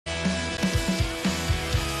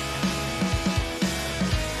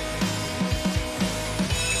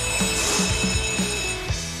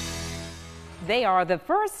They are the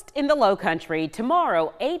first in the Lowcountry.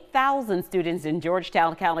 Tomorrow, 8,000 students in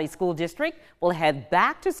Georgetown County School District will head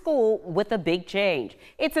back to school with a big change.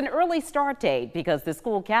 It's an early start date because the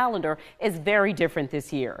school calendar is very different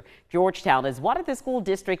this year. Georgetown is one of the school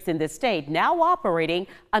districts in the state now operating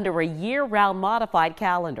under a year-round modified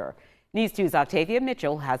calendar. News 2's Octavia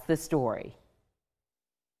Mitchell has the story.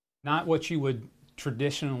 Not what you would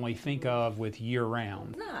traditionally think of with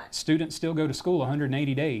year-round. Not. Students still go to school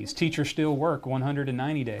 180 days. Teachers still work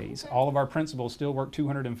 190 days. All of our principals still work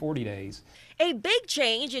 240 days. A big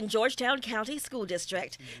change in Georgetown County School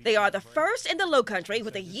District. They are the first in the Lowcountry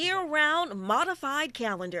with a year-round modified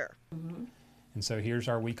calendar. And so here's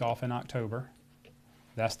our week off in October.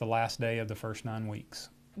 That's the last day of the first 9 weeks.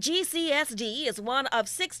 GCSD is one of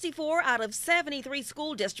 64 out of 73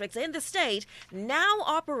 school districts in the state now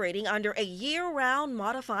operating under a year-round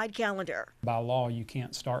modified calendar. By law, you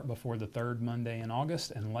can't start before the third Monday in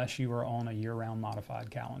August unless you are on a year-round modified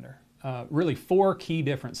calendar. Really 4 key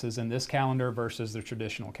differences in this calendar versus the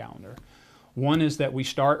traditional calendar. One is that we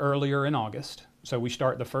start earlier in August, so we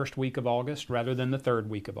start the first week of August rather than the third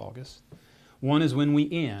week of August. One is when we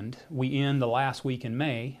end the last week in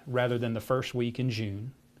May rather than the first week in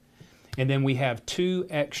June. And then we have 2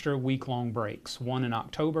 extra week-long breaks, one in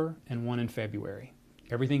October and one in February.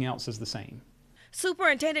 Everything else is the same.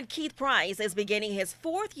 Superintendent Keith Price is beginning his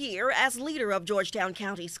 4th year as leader of Georgetown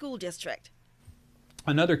County School District.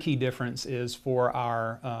 Another key difference is for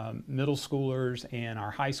our middle schoolers and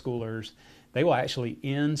our high schoolers, they will actually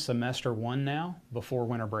end semester 1 now before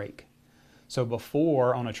winter break. So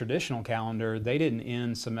before, on a traditional calendar, they didn't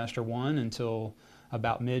end semester 1 until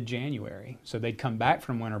about mid-January. So they'd come back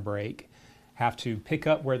from winter break, have to pick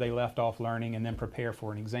up where they left off learning and then prepare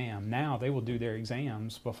for an exam. Now they will do their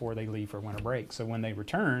exams before they leave for winter break. So when they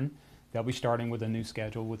return, they'll be starting with a new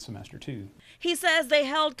schedule with semester 2. He says they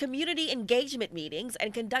held community engagement meetings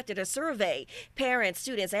and conducted a survey. Parents,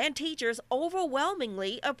 students, and teachers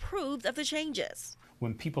overwhelmingly approved of the changes.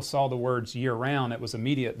 When people saw the words year-round, it was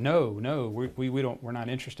immediate, no, we're not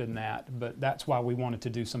interested in that. But that's why we wanted to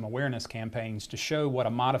do some awareness campaigns to show what a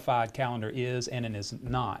modified calendar is and it is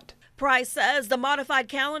not. Price says the modified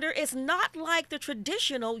calendar is not like the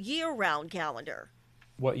traditional year-round calendar.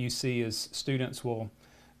 What you see is students will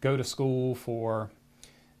go to school for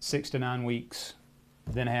 6 to 9 weeks,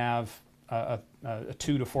 then have a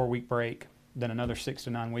 2 to 4 week break, then another 6 to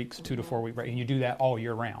 9 weeks, 2 to 4 week break, and you do that all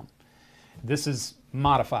year round. This is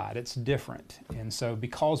modified, it's different. And so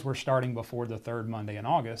because we're starting before the third Monday in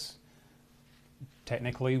August,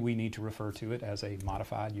 technically we need to refer to it as a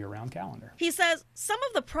modified year-round calendar. He says some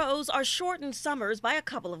of the pros are shortened summers by a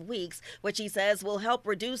couple of weeks, which he says will help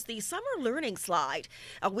reduce the summer learning slide.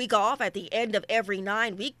 A week off at the end of every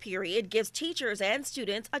 9-week period gives teachers and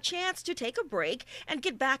students a chance to take a break and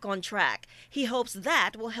get back on track. He hopes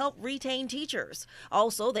that will help retain teachers.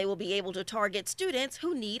 Also, they will be able to target students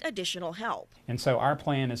who need additional help. And so our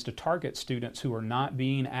plan is to target students who are not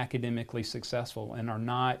being academically successful and are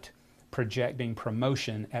not projecting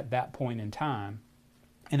promotion at that point in time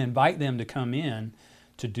and invite them to come in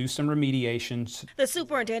to do some remediations. The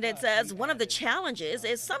superintendent says one of the challenges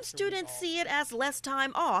is some students see it as less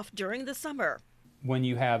time off during the summer. When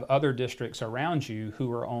you have other districts around you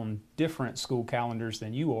who are on different school calendars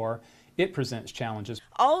than you are, it presents challenges.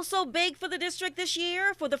 Also big for the district this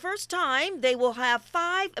year, for the first time, they will have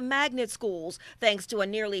 5 magnet schools thanks to a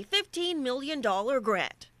nearly $15 million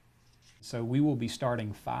grant. So we will be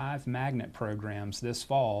starting 5 magnet programs this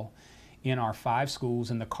fall in our 5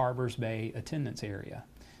 schools in the Carvers Bay attendance area.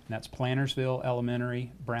 And that's Plantersville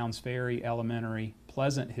Elementary, Browns Ferry Elementary,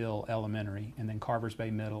 Pleasant Hill Elementary, and then Carvers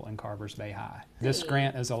Bay Middle and Carvers Bay High. This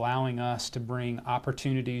grant is allowing us to bring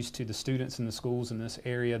opportunities to the students in the schools in this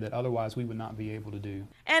area that otherwise we would not be able to do.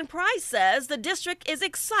 And Price says the district is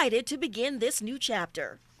excited to begin this new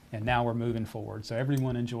chapter. And now we're moving forward, so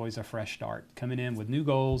everyone enjoys a fresh start, coming in with new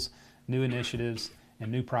goals, new initiatives,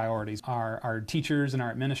 and new priorities. Our teachers and our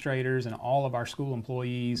administrators and all of our school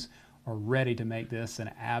employees are ready to make this an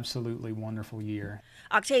absolutely wonderful year.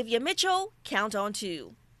 Octavia Mitchell, Count on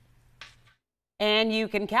 2. And you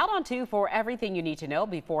can count on 2 for everything you need to know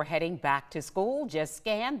before heading back to school. Just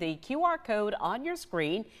scan the QR code on your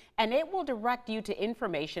screen and it will direct you to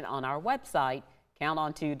information on our website,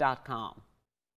 counton2.com.